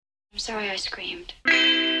sorry I screamed.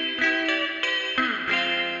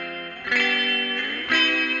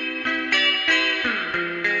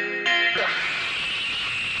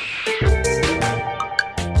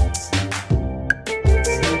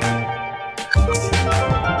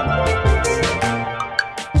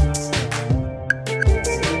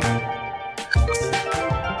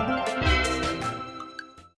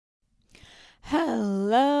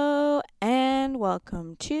 Hello and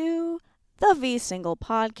welcome to the V Single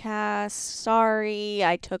Podcast. Sorry,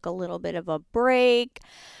 I took a little bit of a break.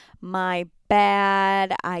 My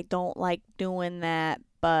bad. I don't like doing that,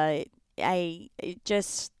 but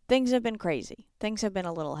things have been crazy. Things have been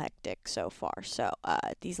a little hectic so far. So,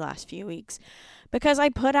 these last few weeks because I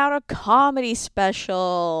put out a comedy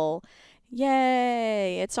special.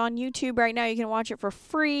 Yay! It's on YouTube right now. You can watch it for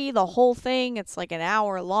free. The whole thing. It's like an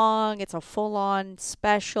hour long. It's a full-on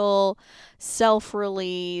special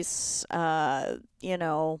self-release. Your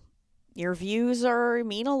views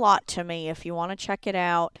mean a lot to me. If you want to check it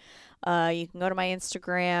out, you can go to my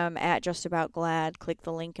Instagram at justaboutglad. Click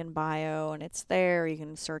the link in bio, and it's there. You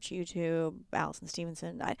can search YouTube, Allison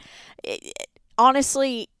Stevenson.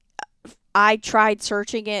 Honestly, I tried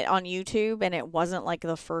searching it on YouTube and it wasn't like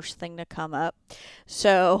the first thing to come up.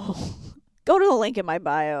 So go to the link in my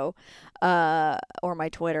bio or my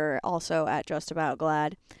Twitter, also at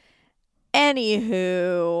justaboutglad.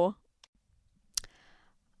 Anywho,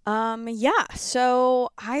 so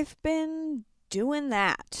I've been doing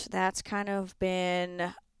that. That's kind of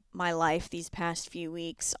been my life these past few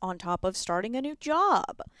weeks, on top of starting a new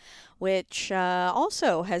job, which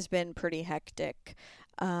also has been pretty hectic.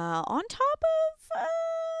 On top of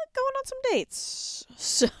going on some dates.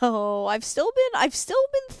 So I've still been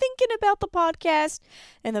thinking about the podcast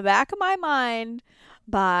in the back of my mind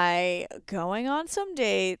by going on some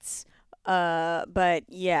dates. But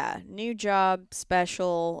yeah, new job,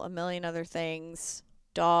 special, a million other things.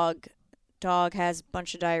 Dog has a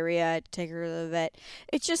bunch of diarrhea. I had to take her to the vet.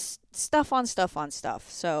 It's just stuff on stuff on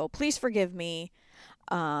stuff. So please forgive me.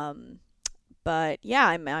 But yeah,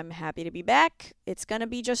 I'm happy to be back. It's gonna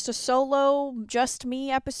be just a solo, just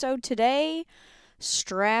me episode today.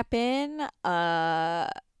 Strap in.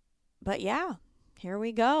 But yeah, here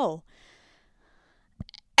we go.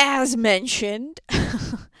 As mentioned,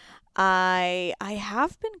 I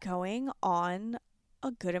have been going on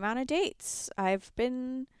a good amount of dates. I've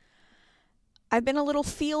been a little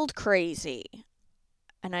field crazy.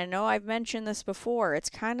 And I know I've mentioned this before.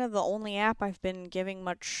 It's kind of the only app I've been giving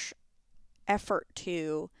much effort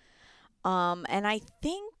to. And I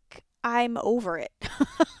think I'm over it.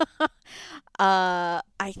 I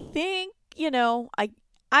think,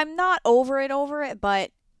 I'm not over it,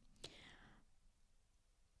 but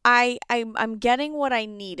I'm getting what I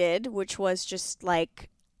needed, which was just like,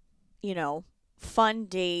 fun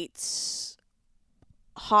dates,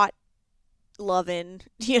 hot loving,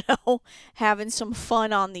 having some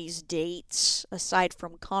fun on these dates aside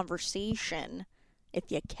from conversation, if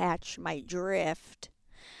you catch my drift.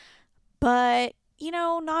 But,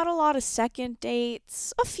 not a lot of second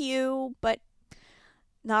dates, a few, but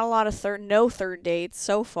not a lot of no third dates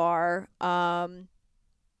so far. I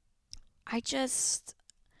just,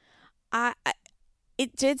 I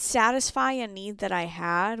it did satisfy a need that I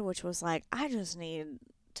had, which was like,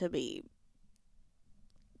 to be,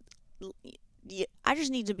 I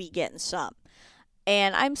just need to be getting some.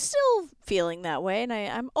 And I'm still feeling that way, and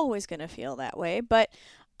I'm always going to feel that way. But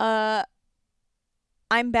uh,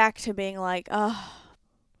 I'm back to being like, oh,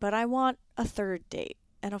 but I want a third date,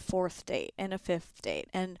 and a fourth date, and a fifth date.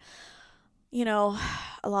 And, a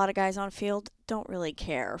lot of guys on field don't really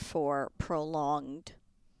care for prolonged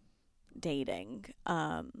dating.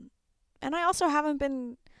 And I also haven't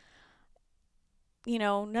been,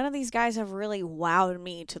 none of these guys have really wowed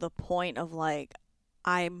me to the point of like,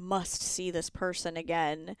 I must see this person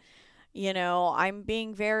again. I'm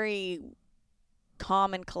being very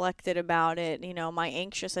calm and collected about it. My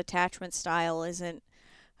anxious attachment style isn't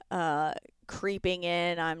creeping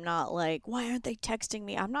in. I'm not like, why aren't they texting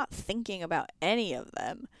me? I'm not thinking about any of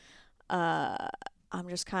them. Uh, I'm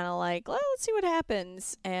just kind of like, well, let's see what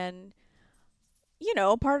happens. And,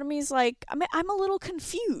 part of me is like, I'm a little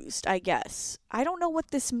confused, I guess. I don't know what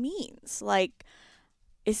this means. Like,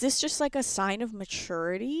 is this just like a sign of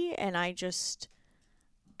maturity and I just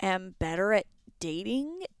am better at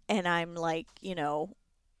dating? And I'm like,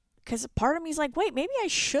 because part of me is like, wait, maybe I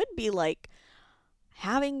should be like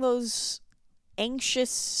having those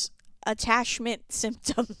anxious attachment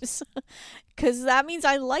symptoms because that means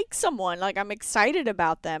I like someone, like I'm excited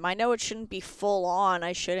about them. I know it shouldn't be full on.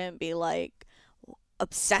 I shouldn't be like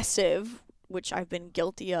obsessive, which I've been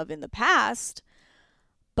guilty of in the past,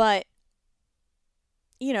 but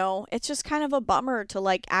it's just kind of a bummer to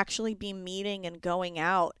like actually be meeting and going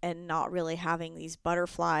out and not really having these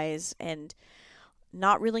butterflies and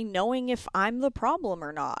not really knowing if I'm the problem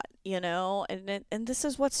or not, and this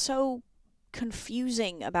is what's so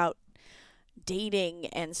confusing about dating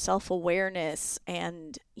and self-awareness.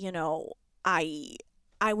 And I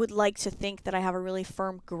I would like to think that I have a really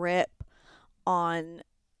firm grip on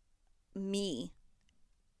me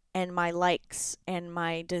and my likes and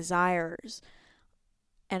my desires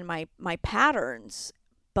and my patterns,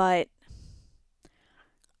 but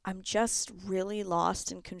I'm just really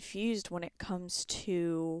lost and confused when it comes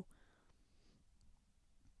to,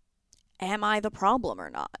 am I the problem or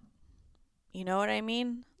not? You know what I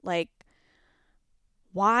mean? Like,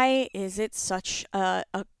 why is it such an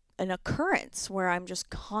occurrence where I'm just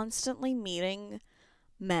constantly meeting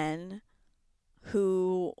men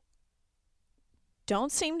who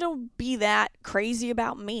don't seem to be that crazy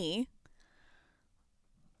about me?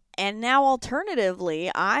 And now,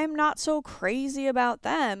 alternatively, I'm not so crazy about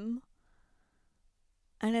them.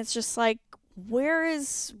 And it's just like, where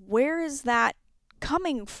is that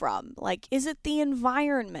coming from? Like, is it the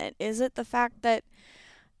environment? Is it the fact that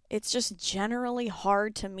it's just generally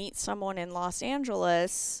hard to meet someone in Los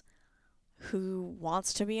Angeles who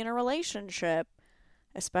wants to be in a relationship,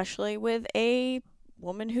 especially with a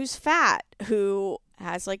woman who's fat, who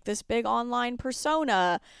has like this big online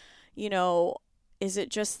persona? You know, is it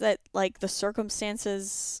just that like the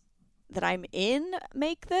circumstances that I'm in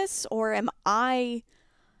make this, or am I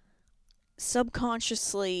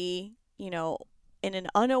subconsciously, in an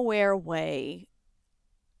unaware way,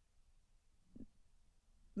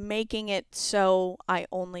 making it so I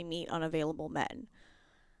only meet unavailable men?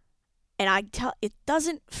 And it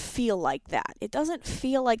doesn't feel like that. It doesn't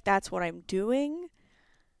feel like that's what I'm doing.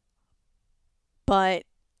 But,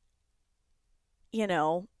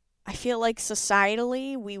 I feel like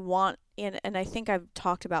societally we want, and I think I've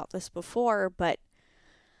talked about this before, but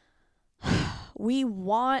we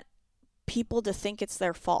want people to think it's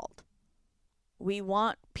their fault. We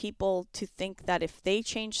want people to think that if they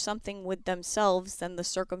change something with themselves, then the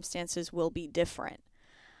circumstances will be different.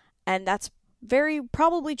 And that's very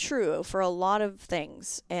probably true for a lot of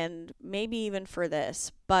things, and maybe even for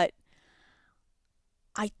this. But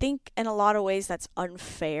I think in a lot of ways that's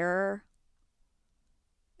unfair,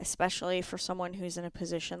 especially for someone who's in a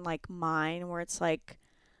position like mine, where it's like,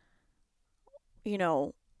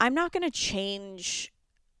 I'm not going to change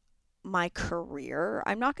my career.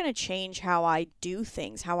 I'm not going to change how I do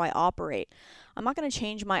things, how I operate. I'm not going to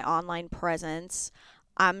change my online presence.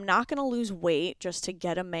 I'm not going to lose weight just to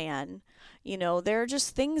get a man. There are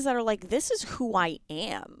just things that are like, this is who I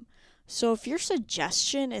am. So if your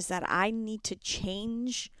suggestion is that I need to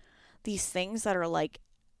change these things that are like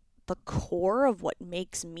the core of what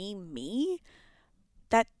makes me me,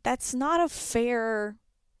 that's not a fair,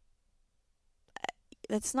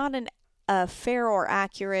 that's not a fair or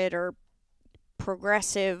accurate or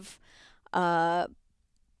progressive uh,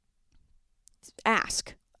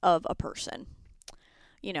 ask of a person.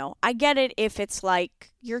 I get it if it's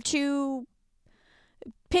like you're too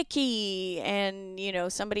picky and,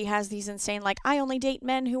 somebody has these insane, like, I only date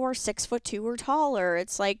men who are 6'2" or taller.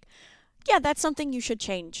 It's like, yeah, that's something you should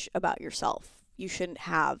change about yourself. You shouldn't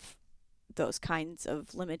have those kinds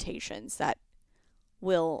of limitations that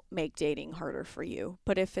will make dating harder for you.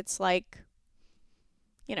 But if it's like,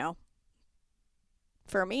 you know,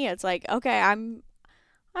 for me, it's like, okay, I'm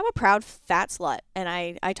a proud fat slut, and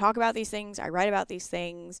I talk about these things, I write about these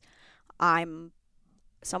things. I'm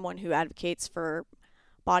someone who advocates for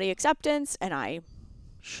body acceptance, and I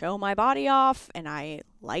show my body off, and I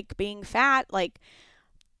like being fat. Like,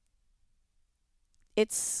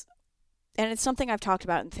 it's something I've talked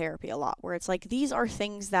about in therapy a lot, where it's like, these are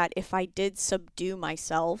things that if I did subdue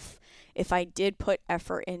myself, if I did put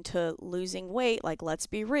effort into losing weight, like, let's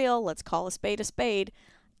be real, let's call a spade,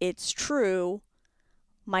 it's true,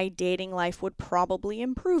 my dating life would probably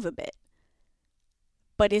improve a bit.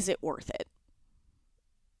 But is it worth it?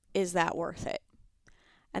 Is that worth it?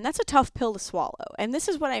 And that's a tough pill to swallow. And this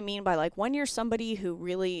is what I mean by, like, when you're somebody who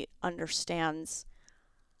really understands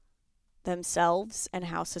themselves and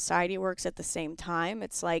how society works at the same time,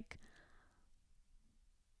 it's like,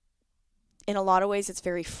 in a lot of ways, it's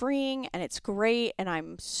very freeing and it's great. And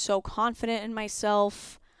I'm so confident in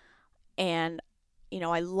myself. And,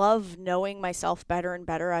 I love knowing myself better and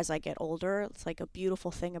better as I get older. It's like a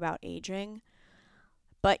beautiful thing about aging.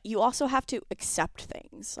 But you also have to accept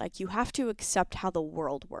things. Like, you have to accept how the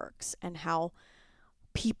world works and how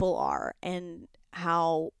people are, and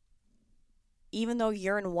how even though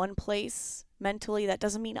you're in one place mentally, that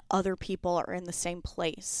doesn't mean other people are in the same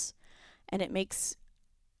place. And it makes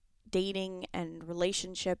dating and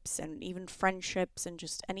relationships and even friendships and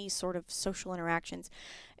just any sort of social interactions,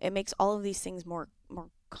 it makes all of these things more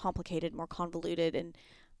complicated, more convoluted,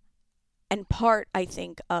 and part, I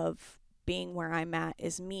think, of being where I'm at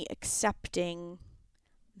is me accepting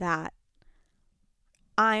that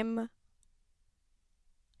I'm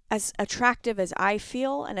as attractive as I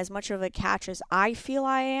feel and as much of a catch as I feel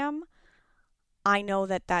I am. I know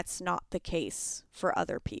that that's not the case for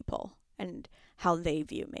other people and how they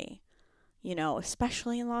view me,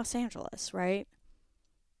 especially in Los Angeles, right?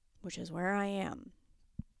 Which is where I am.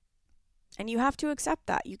 And you have to accept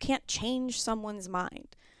that. You can't change someone's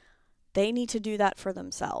mind. They need to do that for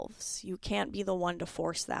themselves. You can't be the one to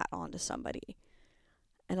force that onto somebody.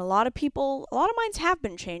 And a lot of minds have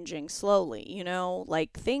been changing slowly,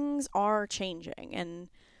 like things are changing. And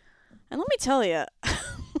let me tell you,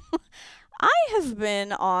 I have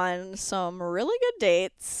been on some really good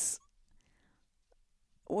dates,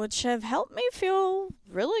 which have helped me feel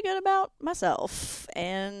really good about myself.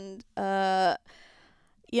 And,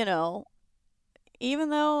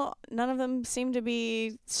 even though none of them seem to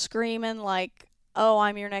be screaming like, oh,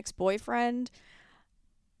 I'm your next boyfriend,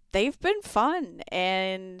 they've been fun.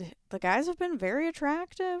 And the guys have been very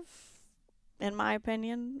attractive, in my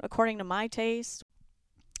opinion, according to my taste.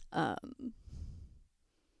 And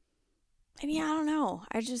yeah, I don't know.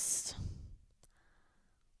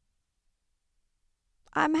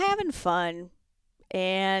 I'm having fun.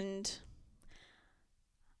 And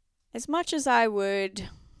as much as I would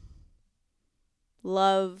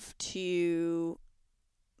love to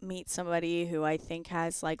meet somebody who I think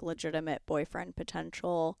has like legitimate boyfriend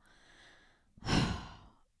potential,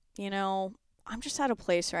 I'm just at a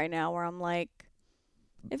place right now where I'm like,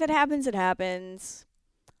 if it happens, it happens.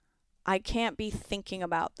 I can't be thinking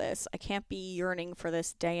about this. I can't be yearning for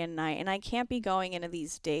this day and night. And I can't be going into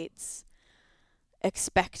these dates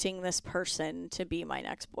expecting this person to be my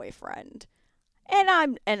next boyfriend. And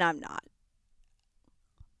I'm not.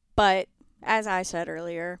 But as I said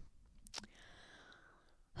earlier,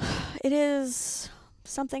 it is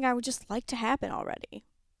something I would just like to happen already.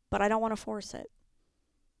 But I don't want to force it.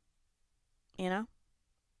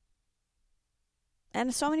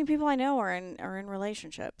 And so many people I know are in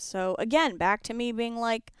relationships. So again, back to me being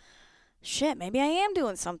like, shit, maybe I am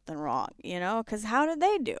doing something wrong, because how did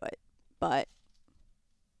they do it? But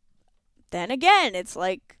then again, it's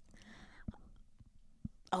like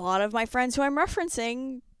a lot of my friends who I'm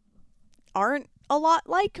referencing aren't a lot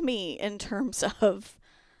like me in terms of,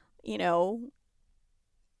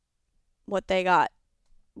 what they got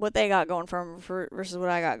going for versus what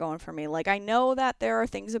I got going for me. Like, I know that there are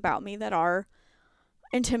things about me that are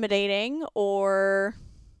intimidating or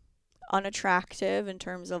unattractive in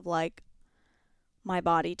terms of like my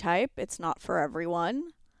body type. It's not for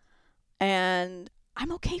everyone. And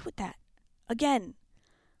I'm okay with that. Again,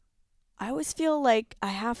 I always feel like I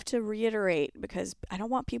have to reiterate because I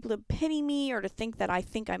don't want people to pity me or to think that I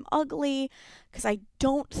think I'm ugly, because I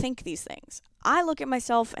don't think these things. I look at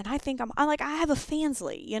myself and I think I have a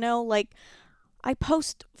fansly, like I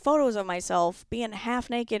post photos of myself being half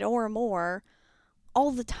naked or more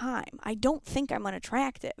all the time. I don't think I'm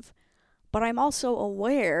unattractive, but I'm also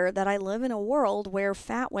aware that I live in a world where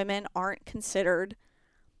fat women aren't considered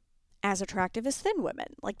as attractive as thin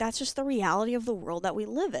women. Like, that's just the reality of the world that we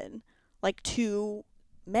live in, like, to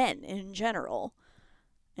men in general.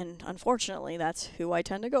 And unfortunately, that's who I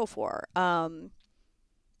tend to go for.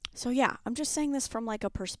 So yeah, I'm just saying this from like a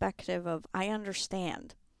perspective of I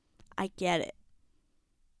understand. I get it.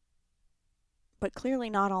 But clearly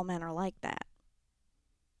not all men are like that.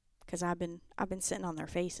 Because I've been sitting on their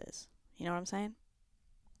faces. You know what I'm saying?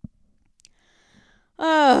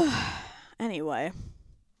 Anyway.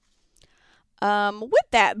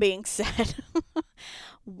 With that being said,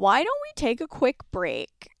 why don't we take a quick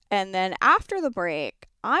break? And then after the break,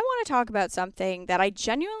 I want to talk about something that I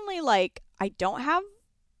genuinely I don't have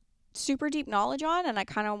super deep knowledge on, and I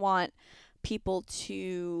kind of want people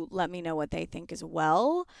to let me know what they think as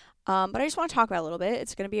well. But I just want to talk about it a little bit.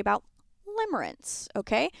 It's going to be about limerence,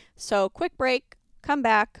 okay? So, quick break, come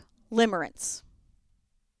back, limerence.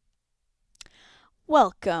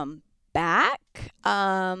 Welcome back.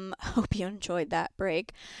 Hope you enjoyed that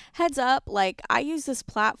break. Heads up, I use this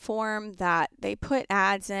platform that they put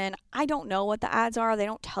ads in. I don't know what the ads are. They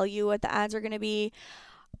don't tell you what the ads are going to be.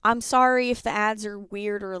 I'm sorry if the ads are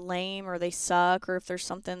weird or lame or they suck or if there's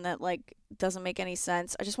something that doesn't make any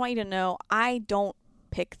sense. I just want you to know I don't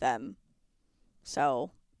pick them. So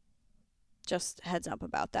just heads up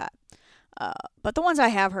about that. But the ones I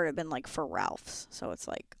have heard have been for Ralph's. So it's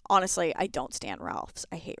honestly, I don't stand Ralph's.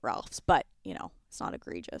 I hate Ralph's. But, It's not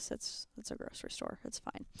egregious. It's a grocery store. It's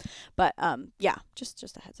fine. But yeah, just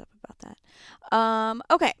a heads up about that.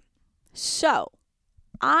 Okay. So,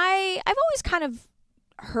 I've always kind of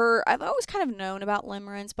known about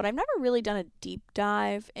limerence, but I've never really done a deep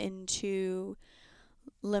dive into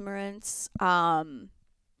limerence.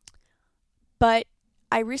 But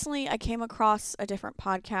I came across a different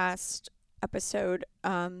podcast episode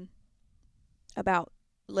about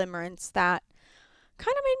limerence that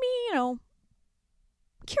kind of made me,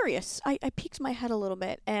 curious. I peeked my head a little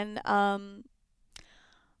bit, and I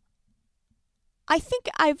think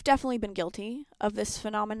I've definitely been guilty of this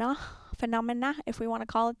phenomena, if we want to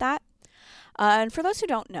call it that. And for those who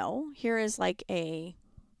don't know, here is like a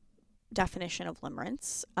definition of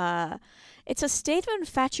limerence. It's a state of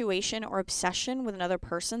infatuation or obsession with another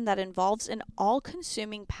person that involves an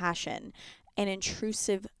all-consuming passion and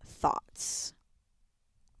intrusive thoughts.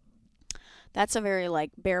 That's a very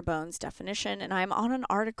like bare bones definition, and I'm on an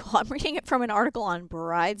article. I'm reading it from an article on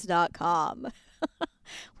brides.com.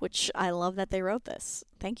 Which I love that they wrote this.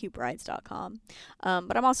 Thank you, brides.com.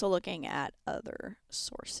 But I'm also looking at other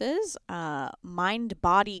sources. Mind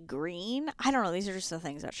Body Green. I don't know. These are just the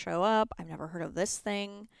things that show up. I've never heard of this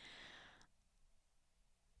thing.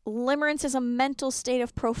 Limerence is a mental state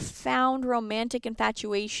of profound romantic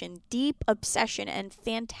infatuation, deep obsession, and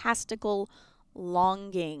fantastical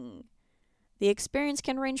longing. The experience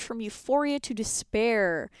can range from euphoria to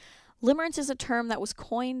despair. Limerence is a term that was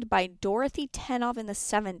coined by Dorothy Tennov in the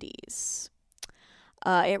 70s.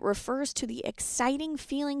 It refers to the exciting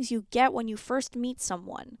feelings you get when you first meet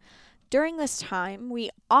someone. During this time, we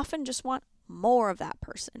often just want more of that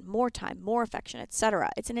person, more time, more affection,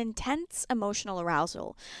 etc. It's an intense emotional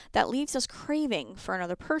arousal that leaves us craving for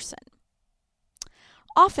another person.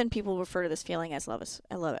 Often people refer to this feeling as love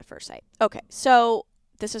at first sight. Okay, so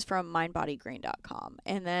this is from mindbodygreen.com,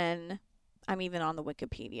 and then I'm even on the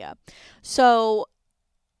Wikipedia. So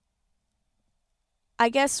I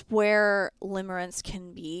guess where limerence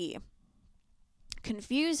can be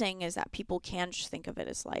confusing is that people can just think of it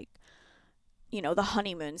as like, the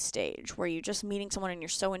honeymoon stage where you're just meeting someone and you're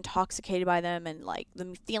so intoxicated by them and like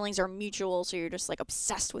the feelings are mutual, so you're just like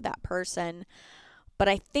obsessed with that person. But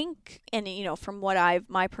I think, and from what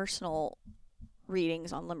my personal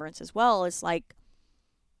readings on limerence as well, is like,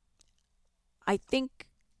 I think,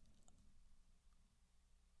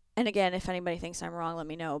 and again, if anybody thinks I'm wrong, let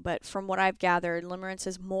me know. But from what I've gathered, limerence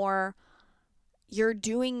is more,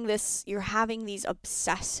 you're having these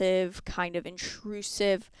obsessive, kind of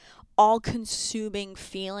intrusive, all-consuming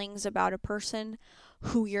feelings about a person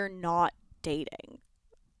who you're not dating.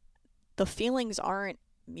 The feelings aren't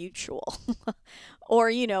mutual. Or,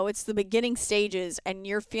 it's the beginning stages and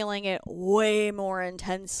you're feeling it way more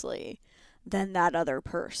intensely than that other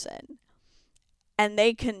person. And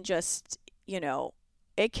they can just,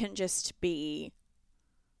 it can just be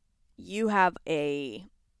you have a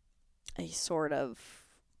sort of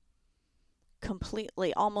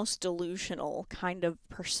completely almost delusional kind of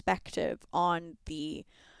perspective on the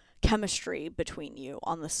chemistry between you,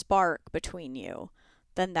 on the spark between you,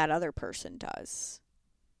 than that other person does.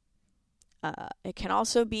 It can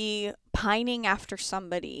also be pining after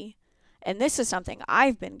somebody, and this is something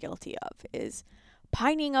I've been guilty of, is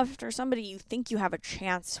pining after somebody you think you have a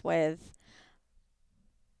chance with,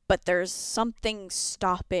 but there's something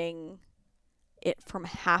stopping it from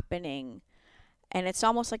happening. And it's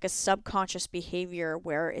almost like a subconscious behavior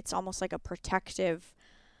where it's almost like a protective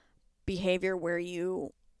behavior where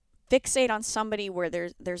you fixate on somebody where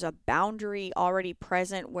there's a boundary already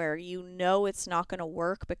present where it's not going to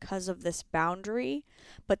work because of this boundary,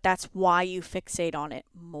 but that's why you fixate on it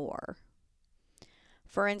more.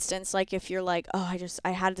 For instance, like if you're like, oh,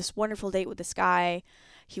 I had this wonderful date with this guy.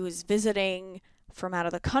 He was visiting from out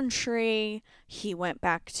of the country. He went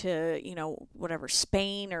back to,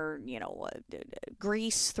 Spain or,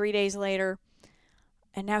 Greece 3 days later.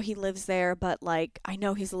 And now he lives there, but like, I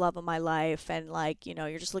know he's the love of my life. And like,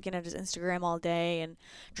 you're just looking at his Instagram all day and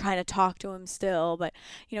trying to talk to him still. But,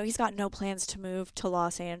 he's got no plans to move to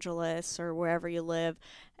Los Angeles or wherever you live.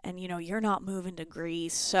 And, you're not moving to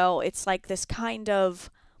Greece. So it's like this kind of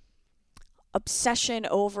obsession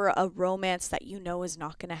over a romance that is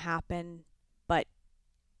not going to happen, but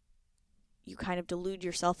you kind of delude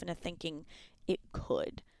yourself into thinking it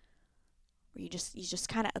could. Or you just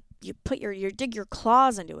kind of, you dig your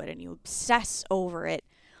claws into it and you obsess over it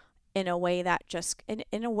in a way that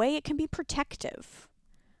in a way it can be protective.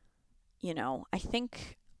 I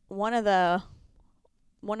think one of the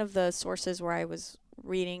sources where I was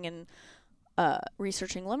reading and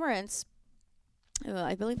researching limerence,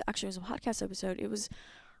 I believe actually it was a podcast episode. It was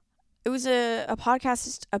a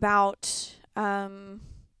podcast about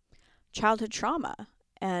childhood trauma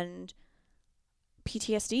and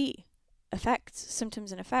PTSD effects,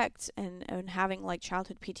 symptoms and effects, and having like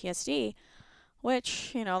childhood PTSD,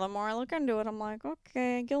 which, the more I look into it, I'm like,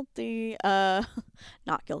 okay, guilty.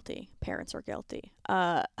 Not guilty. Parents are guilty.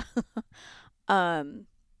 Um,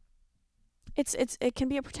 it can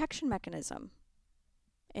be a protection mechanism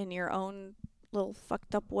in your own little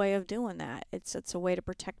fucked up way of doing that. It's a way to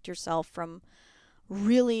protect yourself from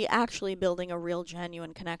really actually building a real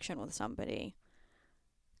genuine connection with somebody,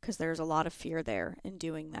 because there's a lot of fear there in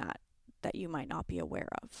doing that you might not be aware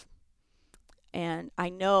of. And I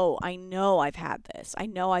know I've had this. I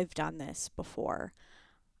know I've done this before.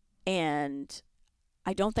 And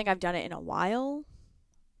I don't think I've done it in a while,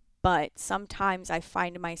 but sometimes I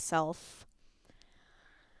find myself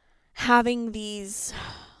having these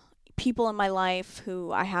people in my life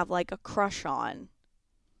who I have like a crush on,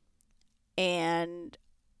 and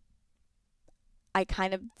I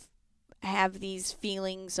kind of have these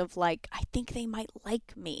feelings of like, I think they might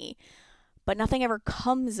like me, but nothing ever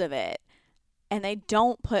comes of it. And they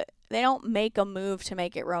don't make a move to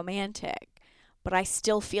make it romantic. But I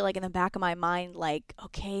still feel like in the back of my mind, like,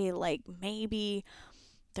 okay, like maybe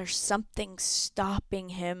there's something stopping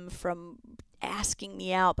him from asking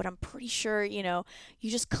me out, but I'm pretty sure, you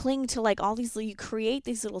just cling to like all these, you create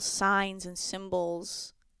these little signs and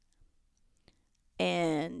symbols,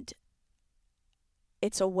 and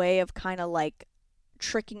it's a way of kind of like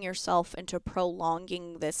tricking yourself into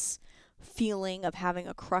prolonging this feeling of having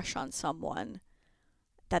a crush on someone,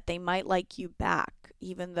 that they might like you back,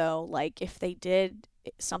 even though, like, if they did,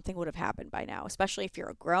 something would have happened by now, especially if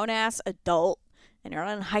you're a grown ass adult and you're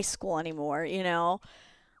not in high school anymore,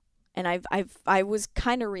 And I was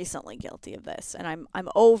kind of recently guilty of this, and I'm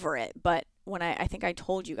over it. But when I think I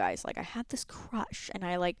told you guys, like, I had this crush, and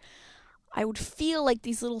I would feel like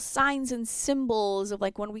these little signs and symbols of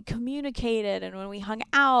like when we communicated and when we hung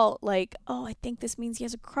out, like, oh, I think this means he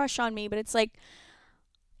has a crush on me. But it's like,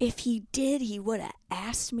 if he did, he would have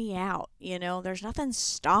asked me out, There's nothing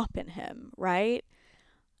stopping him, right?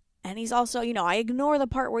 And he's also, I ignore the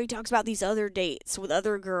part where he talks about these other dates with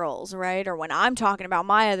other girls, right? Or when I'm talking about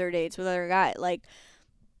my other dates with other guys, like,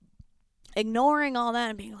 ignoring all that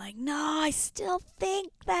and being like, no, I still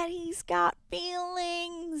think that he's got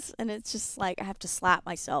feelings. And it's just like, I have to slap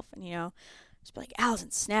myself and, just be like,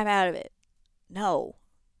 Allison, snap out of it. No,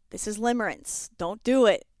 this is limerence. Don't do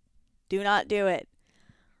it. Do not do it.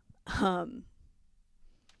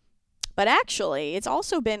 But actually, it's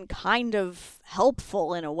also been kind of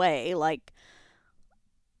helpful in a way, like,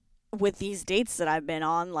 with these dates that I've been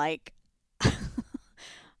on, like, I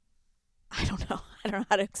don't know. I don't know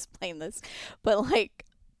how to explain this. But, like,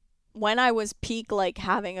 when I was peak, like,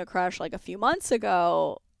 having a crush, like, a few months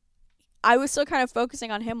ago, I was still kind of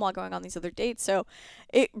focusing on him while going on these other dates. So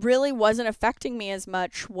it really wasn't affecting me as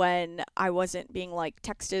much when I wasn't being, like,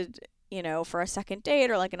 texted, for a second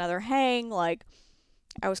date or, like, another hang. Like,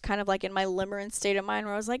 I was kind of, like, in my limerent state of mind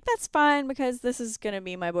where I was like, that's fine because this is going to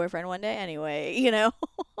be my boyfriend one day anyway,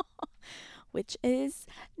 Which is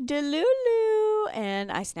Delulu.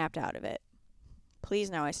 And I snapped out of it.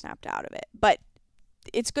 Please know I snapped out of it. But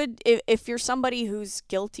it's good if you're somebody who's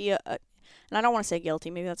guilty, and I don't want to say guilty,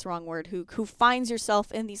 maybe that's the wrong word, who finds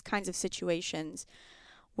yourself in these kinds of situations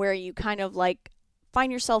where you kind of like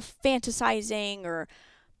find yourself fantasizing or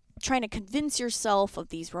trying to convince yourself of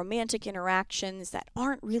these romantic interactions that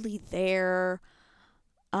aren't really there.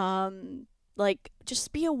 Like,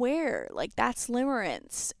 just be aware, like, that's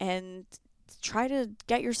limerence, and try to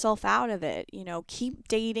get yourself out of it. Keep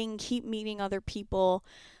dating, keep meeting other people,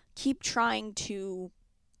 keep trying to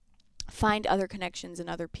find other connections in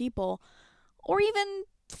other people, or even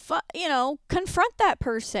confront that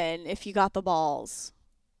person if you got the balls.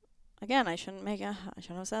 Again, I shouldn't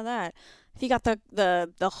have said that. If you got the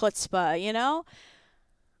chutzpah,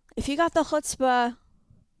 if you got the chutzpah,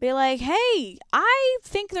 be like, hey, I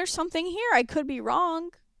think there's something here. I could be wrong,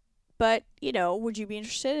 but would you be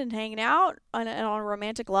interested in hanging out on a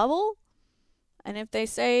romantic level? And if they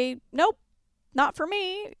say nope, not for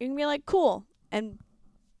me, you can be like, cool, and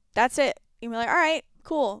that's it. You can be like, all right,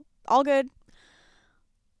 cool, all good.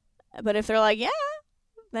 But if they're like, yeah,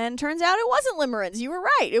 then turns out it wasn't limerence. You were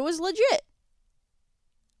right. It was legit.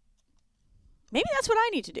 Maybe that's what I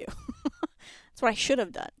need to do. That's what I should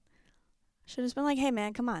have done. Should have just been like, hey,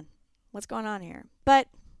 man, come on. What's going on here? But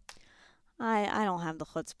I don't have the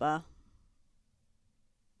chutzpah.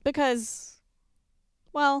 Because,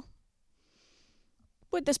 well,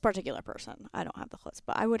 with this particular person, I don't have the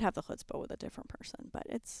chutzpah. I would have the chutzpah with a different person, but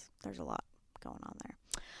there's a lot going on there.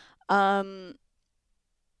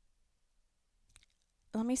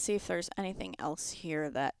 let me see if there's anything else here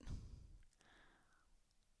that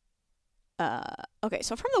okay,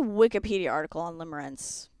 so from the Wikipedia article on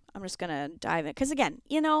Limerance, I'm just gonna dive in because again,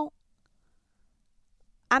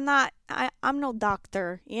 I'm no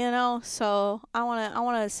doctor, so I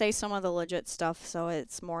wanna say some of the legit stuff so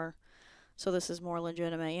this is more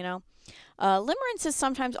legitimate. Limerence is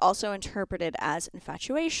sometimes also interpreted as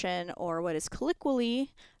infatuation, or what is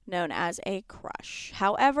colloquially known as a crush.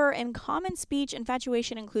 However, in common speech,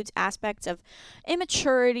 infatuation includes aspects of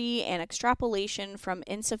immaturity and extrapolation from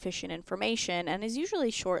insufficient information and is usually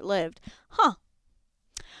short lived. Huh.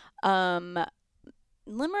 Um,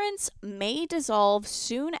 Limerence may dissolve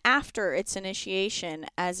soon after its initiation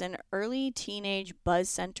as an early teenage buzz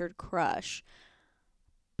centered crush.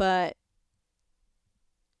 But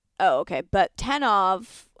Oh, okay. But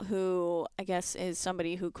Tenov, who I guess is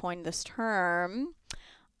somebody who coined this term,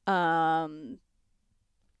 um,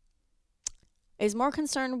 is more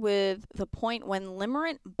concerned with the point when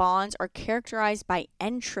limerent bonds are characterized by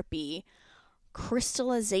entropy,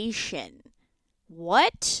 crystallization.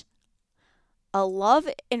 What? A love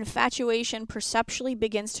infatuation perceptually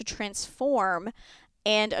begins to transform,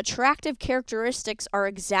 and attractive characteristics are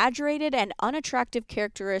exaggerated, and unattractive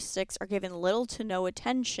characteristics are given little to no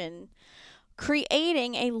attention,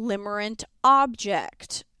 creating a limerent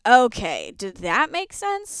object. Okay, did that make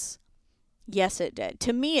sense? Yes, it did.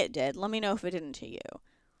 To me, it did. Let me know if it didn't to you.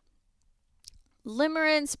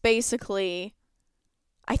 Limerence basically.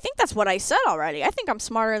 I think that's what I said already. I think I'm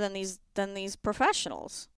smarter than these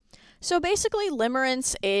professionals. So basically,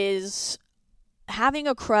 limerence is having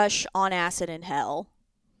a crush on acid in hell.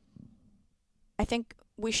 I think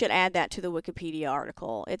we should add that to the Wikipedia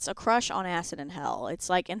article. It's a crush on acid in hell. It's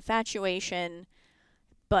like infatuation,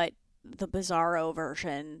 but the bizarro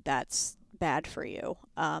version that's bad for you.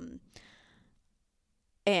 And,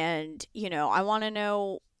 I want to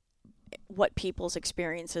know what people's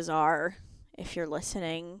experiences are. If you're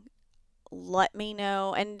listening, let me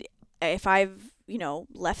know. And if I've,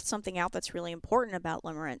 left something out that's really important about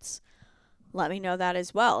limerence, let me know that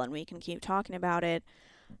as well, and we can keep talking about it.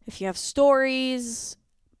 If you have stories,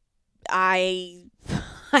 I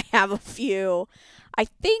I have a few. I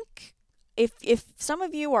think if some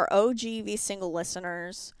of you are OG single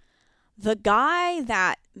listeners, the guy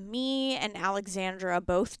that me and Alexandra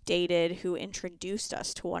both dated who introduced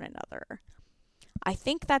us to one another, I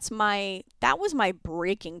think that was my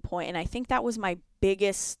breaking point, and I think that was my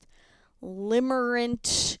biggest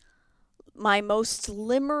limerent, my most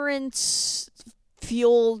limerent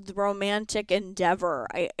fueled romantic endeavor.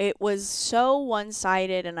 It was so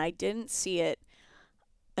one-sided, and I didn't see it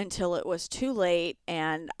until it was too late,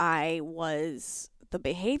 and the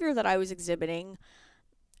behavior that I was exhibiting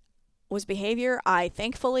was behavior I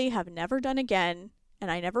thankfully have never done again,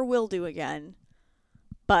 and I never will do again.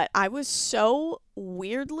 But I was so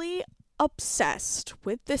weirdly obsessed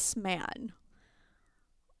with this man.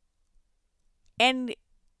 And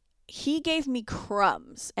he gave me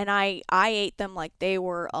crumbs, and I ate them like they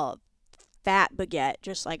were a fat baguette,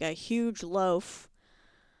 just like a huge loaf.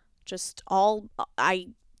 I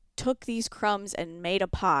took these crumbs and made a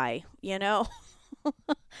pie,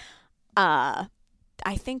 I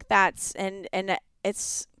think that's, and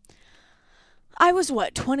it's, I was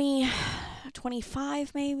what,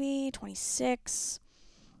 25 maybe, 26.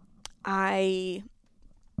 I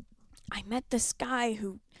met this guy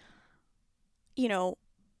who,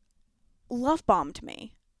 love bombed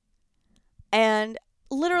me. And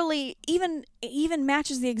literally even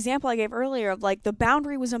matches the example I gave earlier of like the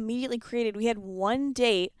boundary was immediately created. We had one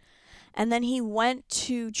date, and then he went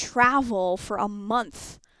to travel for a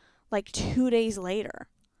month, like 2 days later.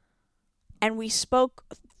 And we spoke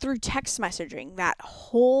through text messaging that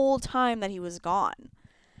whole time that he was gone.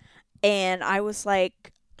 And I was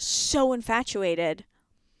like so infatuated.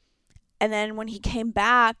 And then when he came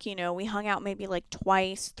back, we hung out maybe like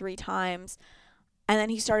twice, 3 times. And then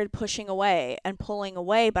he started pushing away and pulling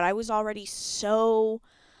away. But I was already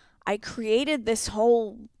I created this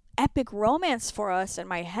whole epic romance for us in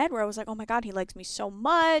my head where I was like, oh my God, he likes me so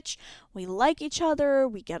much. We like each other.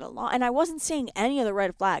 We get along. And I wasn't seeing any of the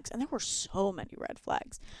red flags. And there were so many red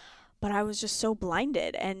flags. But I was just so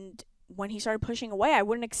blinded. And when he started pushing away, I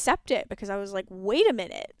wouldn't accept it because I was like, wait a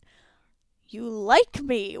minute. You like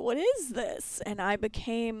me. What is this? And I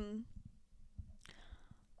became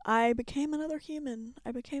another human.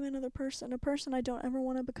 I became another person. A person I don't ever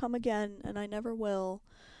want to become again. And I never will.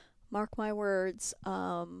 Mark my words.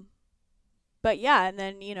 But yeah, and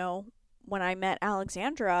then, when I met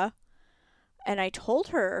Alexandra and I told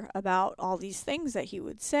her about all these things that he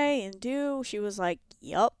would say and do, she was like,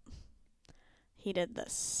 yup. he did the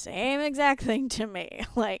same exact thing to me.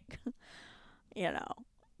 Like, you know,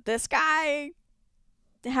 this guy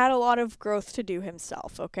had a lot of growth to do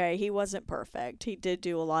himself, okay? He wasn't perfect. He did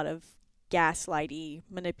do a lot of gaslighty,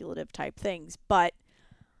 manipulative type things, but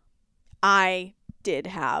I did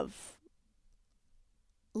have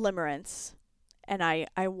limerence, and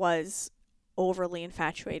I was overly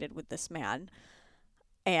infatuated with this man.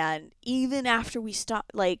 And even after we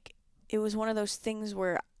stopped, like, it was one of those things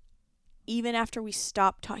where even after we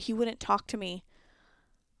stopped he wouldn't talk to me.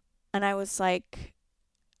 And I was like,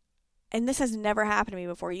 and this has never happened to me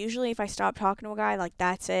before. Usually if I stop talking to a guy, like,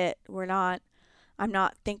 that's it. I'm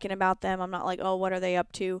not thinking about them. I'm not like, oh, what are they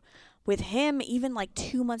up to? With him, even like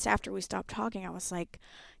 2 months after we stopped talking, I was like,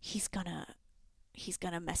 he's gonna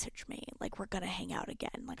message me. Like, we're gonna hang out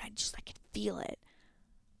again. Like, I could feel it.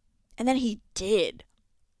 And then he did.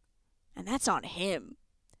 And that's on him.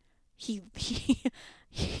 He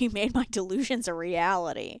made my delusions a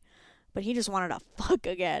reality. But he just wanted to fuck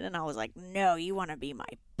again. And I was like, no, you want to be my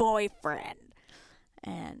boyfriend.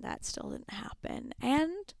 And that still didn't happen.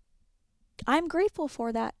 And I'm grateful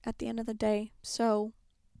for that at the end of the day. So,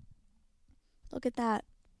 look at that.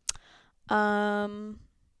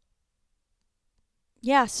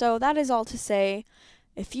 Yeah, so that is all to say.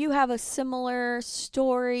 If you have a similar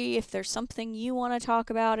story, if there's something you want to talk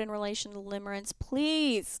about in relation to limerence,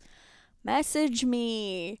 please message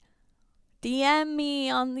me, DM me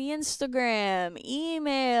on the Instagram,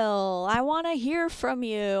 email. I want to hear from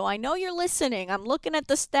you. I know you're listening. I'm looking at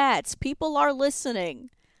the stats. People are listening.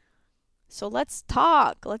 So let's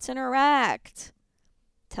talk. Let's interact.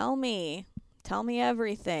 Tell me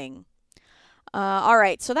everything. All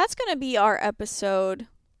right, so that's going to be our episode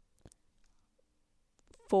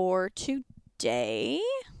for today.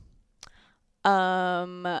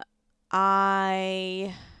 I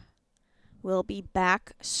will be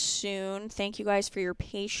back soon. Thank you guys for your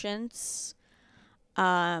patience.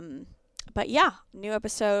 But yeah, new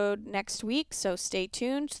episode next week, so stay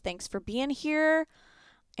tuned. Thanks for being here,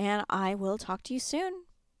 and I will talk to you soon.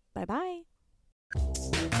 Bye-bye.